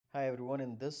Hi everyone,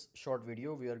 in this short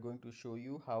video we are going to show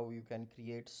you how you can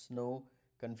create SNOW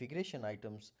configuration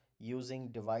items using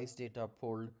device data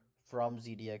pulled from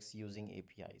ZDX using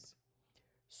APIs.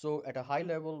 So at a high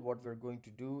level, what we're going to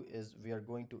do is we are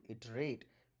going to iterate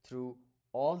through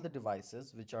all the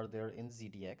devices which are there in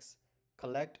ZDX,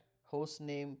 collect host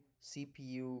name,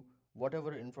 CPU,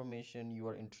 whatever information you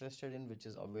are interested in which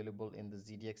is available in the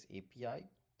ZDX API,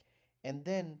 and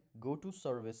then go to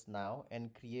ServiceNow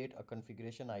and create a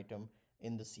configuration item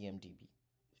in the CMDB.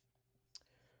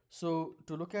 So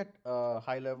to look at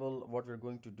high level, what we're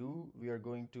going to do, we are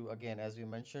going to, again, as we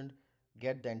mentioned,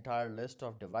 get the entire list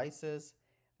of devices.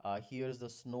 Here's the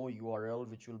SNOW URL,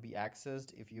 which will be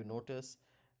accessed. If you notice,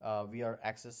 we are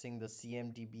accessing the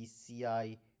CMDB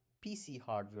CI PC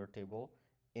hardware table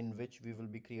in which we will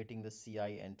be creating the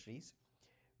CI entries.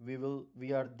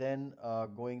 We are then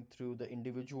going through the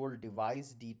individual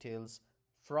device details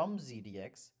from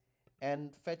ZDX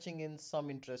and fetching in some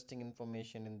interesting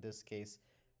information, in this case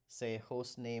say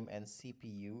host name and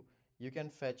CPU. You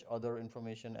can fetch other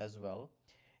information as well,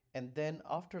 and then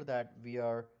after that we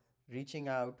are reaching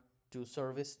out to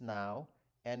ServiceNow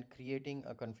and creating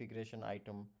a configuration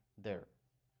item there.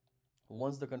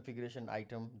 Once the configuration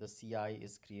item, the CI,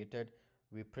 is created,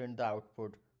 we print the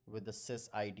output with the sys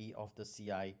ID of the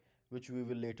CI, which we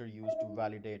will later use to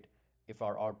validate if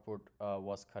our output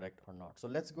was correct or not. So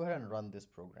let's go ahead and run this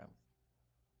program.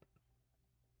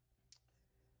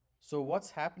 So what's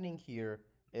happening here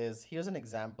is, here's an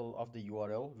example of the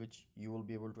URL which you will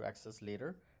be able to access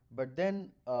later. But then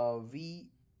we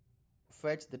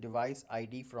fetch the device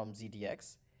ID from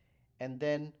ZDX, and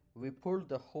then we pulled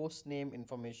the host name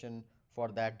information for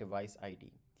that device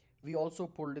ID. We also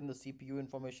pulled in the CPU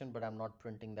information, but I'm not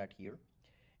printing that here.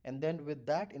 And then with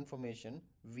that information,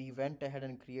 we went ahead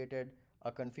and created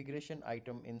a configuration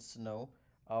item in SNOW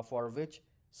for which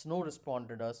SNOW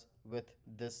responded us with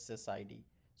this sysID.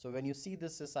 So when you see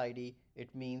this sysID,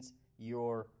 it means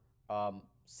your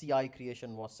CI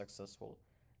creation was successful.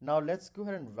 Now let's go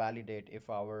ahead and validate if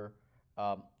our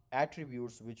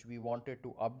attributes which we wanted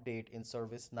to update in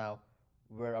ServiceNow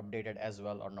were updated as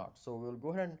well or not. So we'll go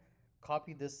ahead and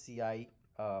copy this CI,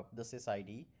 the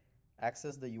sysID,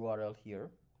 access the URL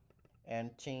here, and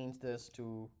change this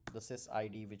to the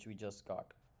sysID which we just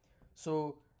got.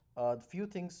 So a few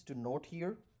things to note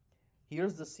here.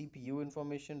 Here's the CPU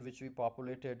information which we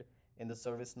populated in the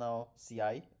ServiceNow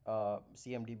CI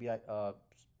CMDB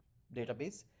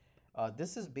database.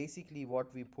 This is basically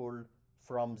what we pulled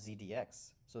from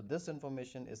ZDX. So this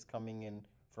information is coming in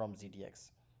from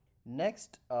ZDX.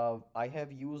 Next, I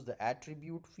have used the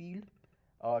attribute field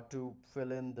to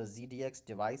fill in the ZDX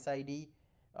device ID.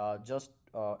 Just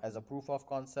as a proof of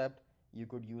concept, you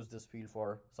could use this field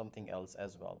for something else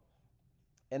as well.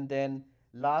 And then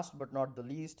last but not the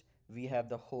least, we have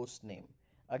the host name.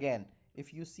 Again,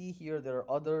 if you see here, there are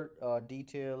other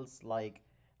details like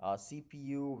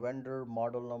CPU, vendor,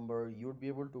 model number. You would be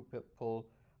able to pull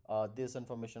this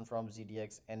information from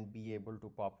ZDX and be able to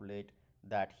populate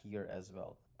that here as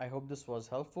well. I hope this was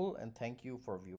helpful, and thank you for viewing.